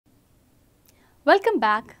Welcome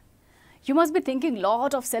back. You must be thinking a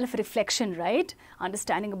lot of self-reflection, right?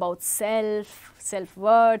 Understanding about self,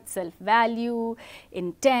 self-worth, self-value,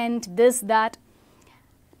 intent, this, that.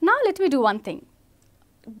 Now let me do one thing.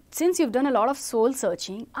 Since you've done a lot of soul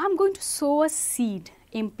searching, I'm going to sow a seed,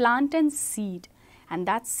 implant a seed. And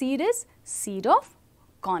that seed is seed of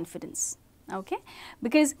confidence. Okay?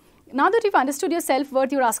 Because now that you've understood your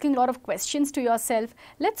self-worth, you're asking a lot of questions to yourself.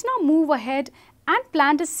 Let's now move ahead and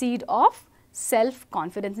plant a seed of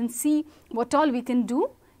self-confidence and see what all we can do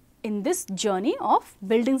in this journey of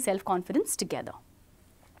building self-confidence together.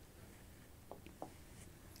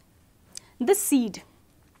 The seed.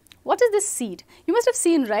 What is this seed? You must have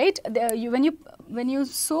seen, right? When you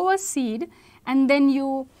sow a seed and then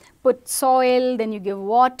you put soil, then you give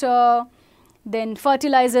water, then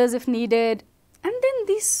fertilizers if needed, and then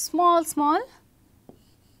these small,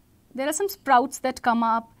 there are some sprouts that come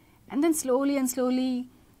up, and then slowly and slowly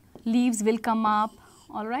leaves will come up,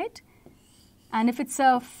 all right? And if it's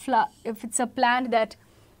a plant that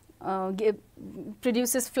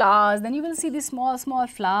produces flowers, then you will see these small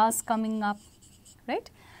flowers coming up, right?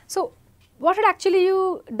 So what had actually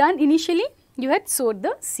you done initially? You had sowed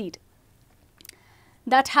the seed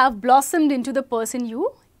that have blossomed into the person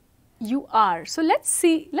you are. So let's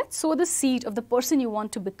sow the seed of the person you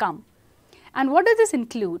want to become. And what does this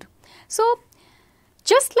include? So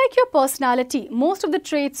just like your personality, most of the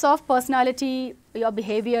traits of personality, your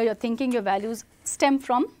behavior, your thinking, your values stem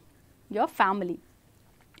from your family.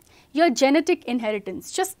 Your genetic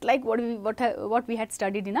inheritance, just like what we had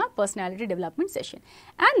studied in our personality development session.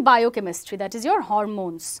 And biochemistry, that is your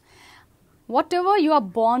hormones. Whatever you are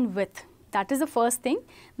born with, that is the first thing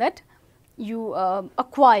that you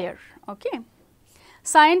acquire. Okay.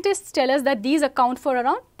 Scientists tell us that these account for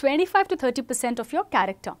around 25 to 30% of your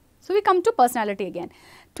character. So we come to personality again.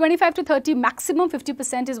 25 to 30, maximum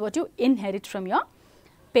 50% is what you inherit from your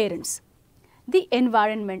parents. The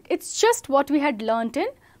environment, it's just what we had learnt in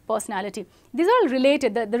personality. These are all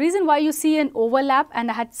related. The reason why you see an overlap,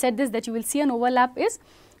 and I had said this, that you will see an overlap, is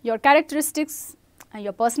your characteristics,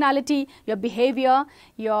 your personality, your behavior,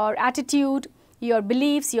 your attitude, your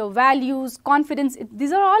beliefs, your values, confidence.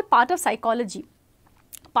 These are all part of psychology,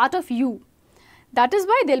 part of you. That is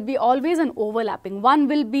why there will be always an overlapping. One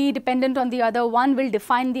will be dependent on the other, one will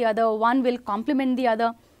define the other, one will complement the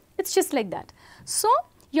other. It's just like that. So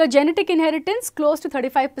your genetic inheritance close to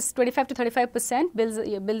 25 to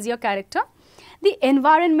 35% builds your character. The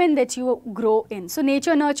environment that you grow in. So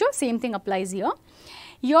nature, nurture, same thing applies here.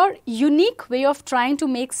 Your unique way of trying to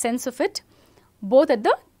make sense of it, both at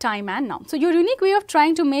the time and now. So your unique way of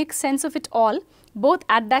trying to make sense of it all, both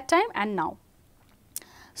at that time and now.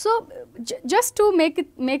 So just to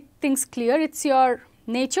make things clear, it's your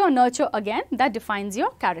nature, nurture again that defines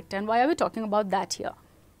your character. And why are we talking about that here?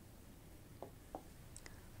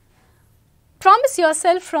 Promise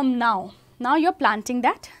yourself from now. Now you're planting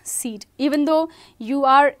that seed. Even though you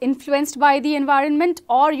are influenced by the environment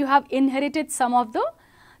or you have inherited some of the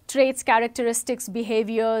traits, characteristics,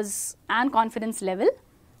 behaviors and confidence level,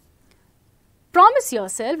 promise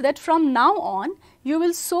yourself that from now on you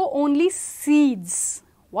will sow only seeds.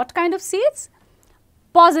 What kind of seeds?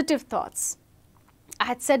 Positive thoughts. I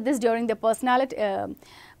had said this during the personality,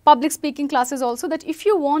 public speaking classes also, that if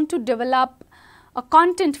you want to develop a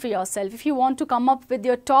content for yourself, if you want to come up with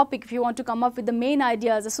your topic, if you want to come up with the main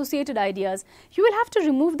ideas, associated ideas, you will have to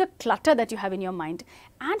remove the clutter that you have in your mind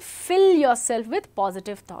and fill yourself with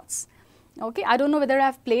positive thoughts. Okay, I don't know whether I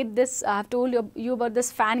have played this, I have told you about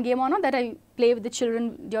this fan game or not that I play with the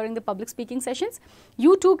children during the public speaking sessions.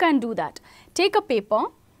 You too can do that. Take a paper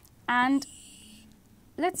and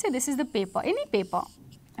let's say this is the paper, any paper,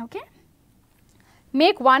 okay.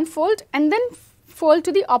 Make one fold and then fold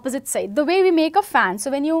to the opposite side, the way we make a fan. So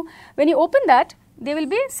when you open that, there will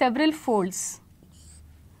be several folds.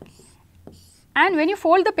 And when you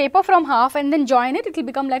fold the paper from half and then join it, it will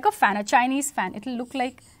become like a fan, a Chinese fan. It will look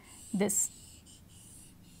like this.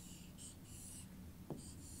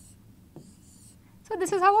 So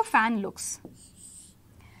this is how a fan looks.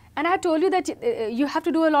 And I told you that you have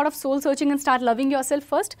to do a lot of soul searching and start loving yourself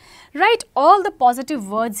first. Write all the positive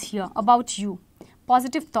words here about you,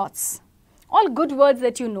 positive thoughts, all good words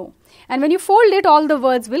that you know. And when you fold it, all the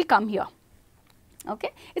words will come here.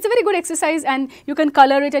 Okay? It's a very good exercise and you can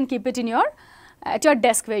color it and keep it in at your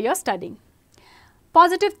desk where you are studying.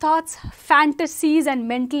 Positive thoughts, fantasies and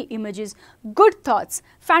mental images. Good thoughts,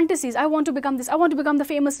 fantasies. I want to become this. I want to become the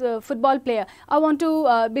famous football player. I want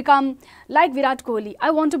to become like Virat Kohli.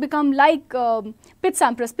 I want to become like Pete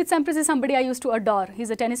Sampras. Pete Sampras is somebody I used to adore. He's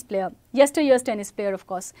a tennis player. Yesteryear's tennis player, of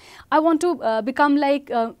course. I want to become like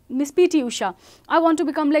Miss P.T. Usha. I want to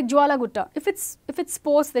become like Jwala Gutta. If it's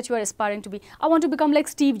sports that you are aspiring to be. I want to become like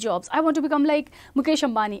Steve Jobs. I want to become like Mukesh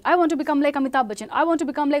Ambani. I want to become like Amitabh Bachchan. I want to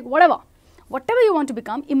become like whatever. Whatever you want to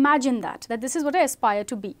become, imagine that this is what I aspire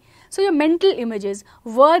to be. So your mental images,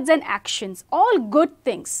 words and actions, all good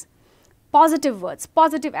things. Positive words,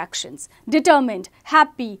 positive actions, determined,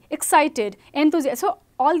 happy, excited, enthusiastic. So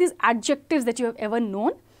all these adjectives that you have ever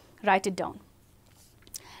known, write it down.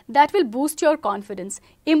 That will boost your confidence,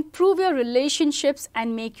 improve your relationships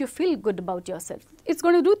and make you feel good about yourself. It's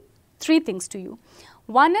going to do 3 things to you.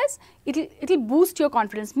 One is, it'll boost your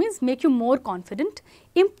confidence, means make you more confident,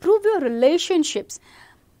 improve your relationships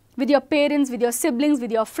with your parents, with your siblings,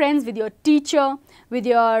 with your friends, with your teacher, with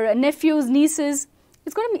your nephews, nieces.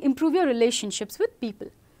 It's going to improve your relationships with people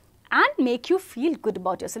and make you feel good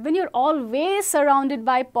about yourself. When you're always surrounded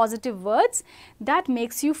by positive words, that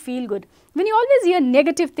makes you feel good. When you always hear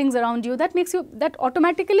negative things around you, that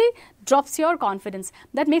automatically drops your confidence.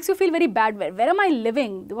 That makes you feel very bad. Where am I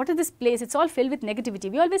living? What is this place? It's all filled with negativity.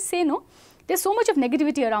 We always say, no, there's so much of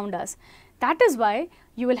negativity around us. That is why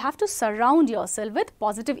you will have to surround yourself with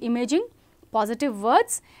positive imaging, positive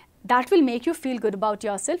words. That will make you feel good about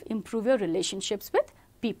yourself, improve your relationships with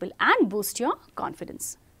people and boost your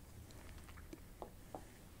confidence.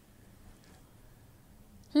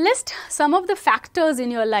 List some of the factors in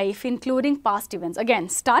your life including past events. Again,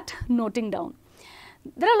 start noting down.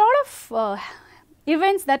 There are a lot of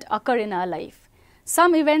events that occur in our life.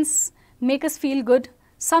 Some events make us feel good,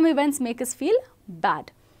 some events make us feel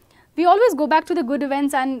bad. We always go back to the good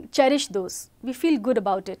events and cherish those. We feel good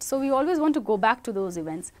about it. So we always want to go back to those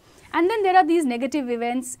events. And then there are these negative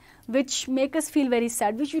events which make us feel very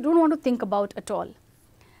sad, which you don't want to think about at all.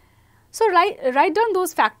 So write down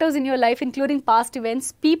those factors in your life including past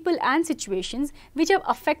events, people and situations which have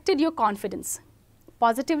affected your confidence,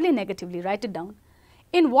 positively, negatively. Write it down.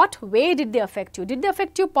 In what way did they affect you? Did they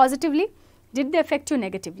affect you positively? Did they affect you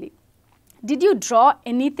negatively? Did you draw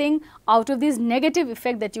anything out of this negative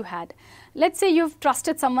effect that you had? Let's say you've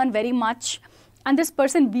trusted someone very much and this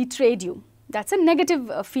person betrayed you. That's a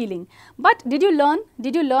negative feeling. But did you learn?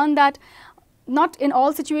 Did you learn that not in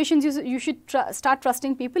all situations you should start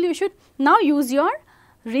trusting people? You should now use your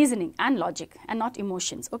reasoning and logic and not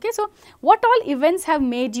emotions. Okay, so what all events have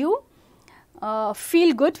made you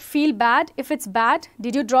feel good, feel bad? If it's bad,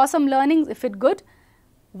 did you draw some learnings? If it's good,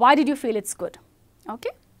 why did you feel it's good?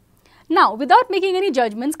 Okay. Now, without making any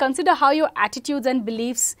judgments, consider how your attitudes and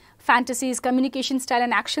beliefs, fantasies, communication style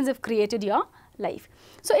and actions have created your life.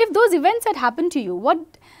 So, if those events had happened to you, what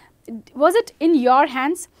was it in your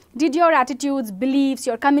hands? Did your attitudes, beliefs,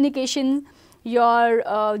 your communication, your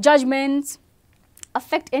judgments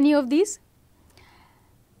affect any of these?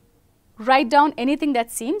 Write down anything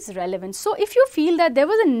that seems relevant. So, if you feel that there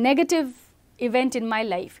was a negative event in my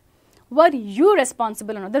life, were you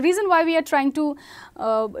responsible or not? The reason why we are trying to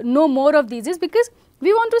know more of these is because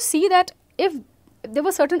we want to see that if there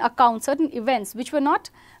were certain accounts, certain events which were not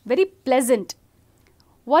very pleasant,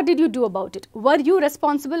 what did you do about it? Were you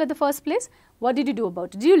responsible at the first place? What did you do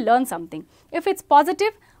about it? Did you learn something? If it's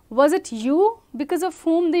positive, was it you because of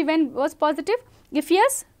whom the event was positive? If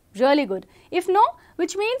yes, really good. If no,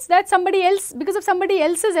 which means that somebody else, because of somebody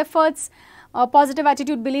else's efforts, positive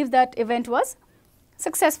attitude believes that event was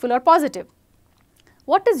successful or positive.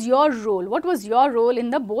 What is your role? What was your role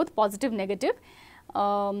in the both positive, negative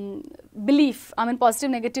belief, positive,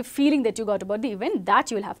 negative feeling that you got about the event?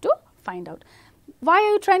 That you will have to find out. Why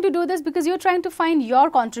are you trying to do this? Because you are trying to find your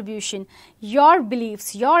contribution, your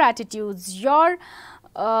beliefs, your attitudes, your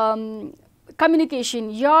communication,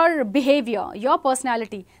 your behavior, your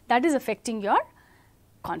personality that is affecting your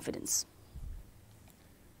confidence.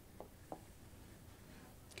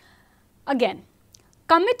 Again,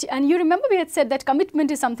 commit, and you remember we had said that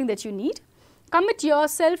commitment is something that you need. Commit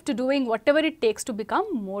yourself to doing whatever it takes to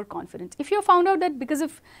become more confident. If you found out that because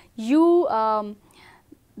of you,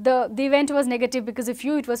 the event was negative, because of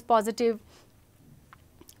you it was positive,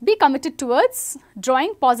 be committed towards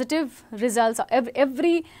drawing positive results.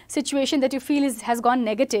 Every situation that you feel has gone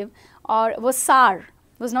negative or was sour,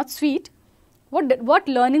 was not sweet, what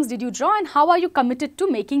learnings did you draw and how are you committed to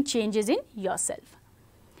making changes in yourself?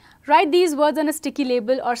 Write these words on a sticky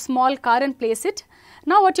label or small card and place it.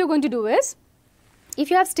 Now what you are going to do is, if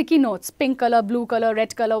you have sticky notes, pink color, blue color,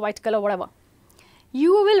 red color, white color, whatever,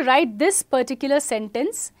 you will write this particular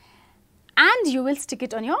sentence and you will stick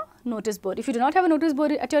it on your notice board. If you do not have a notice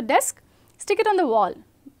board at your desk, stick it on the wall.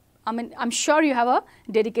 I mean, I'm sure you have a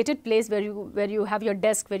dedicated place where you have your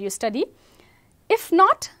desk, where you study. If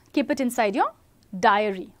not, keep it inside your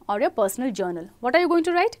diary or your personal journal. What are you going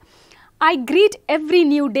to write? I greet every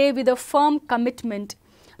new day with a firm commitment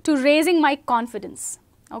to raising my confidence.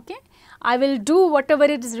 Okay? I will do whatever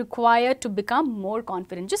it is required to become more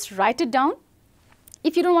confident. Just write it down.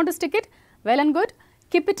 If you don't want to stick it, well and good.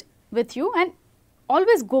 Keep it with you and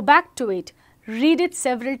always go back to it. Read it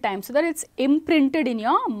several times so that it's imprinted in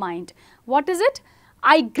your mind. What is it?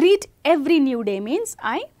 I greet every new day means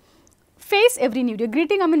I face every new day.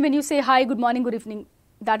 Greeting, I mean, when you say hi, good morning, good evening,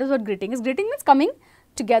 that is what greeting is. Greeting means coming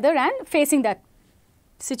together and facing that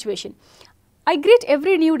situation. I greet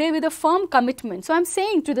every new day with a firm commitment. So I'm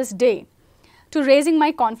saying to this day, to raising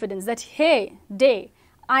my confidence that, hey, day,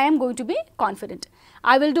 I am going to be confident.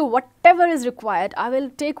 I will do whatever is required. I will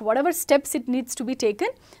take whatever steps it needs to be taken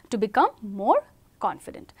to become more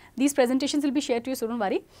confident. These presentations will be shared to you, so don't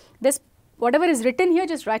worry. Whatever is written here,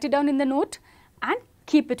 just write it down in the note and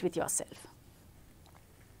keep it with yourself.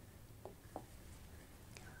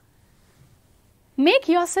 Make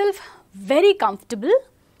yourself very comfortable,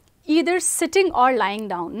 either sitting or lying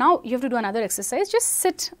down. Now you have to do another exercise. Just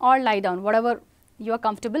sit or lie down, whatever you are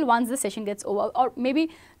comfortable once the session gets over, or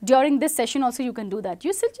maybe during this session also you can do that.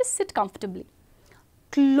 You just sit comfortably.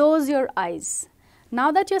 Close your eyes.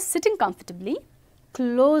 Now that you are sitting comfortably,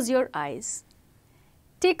 close your eyes.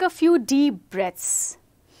 Take a few deep breaths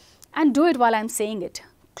and do it while I am saying it.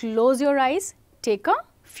 Close your eyes, take a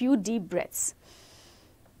few deep breaths.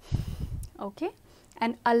 Okay?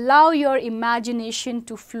 And allow your imagination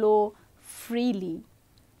to flow freely.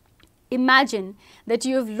 Imagine that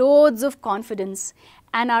you have loads of confidence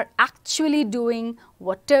and are actually doing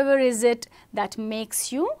whatever is it that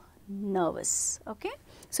makes you nervous. Okay?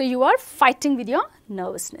 So you are fighting with your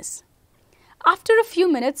nervousness. After a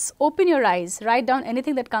few minutes, open your eyes, write down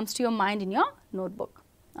anything that comes to your mind in your notebook.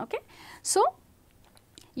 Okay? So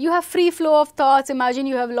you have free flow of thoughts. Imagine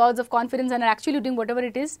you have lots of confidence and are actually doing whatever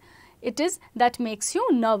it is that makes you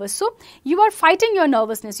nervous. So you are fighting your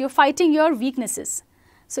nervousness, you are fighting your weaknesses.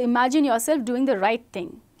 So imagine yourself doing the right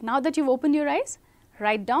thing. Now that you've opened your eyes,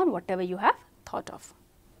 write down whatever you have thought of.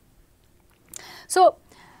 So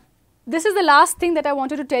this is the last thing that I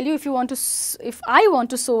wanted to tell you. If I want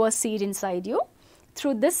to sow a seed inside you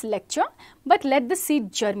through this lecture, but let the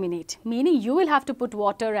seed germinate, meaning you will have to put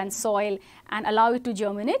water and soil and allow it to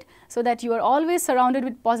germinate so that you are always surrounded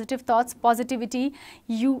with positive thoughts, positivity.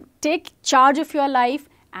 You take charge of your life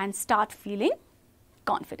and start feeling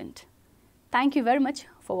confident. Thank you very much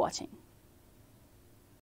for watching.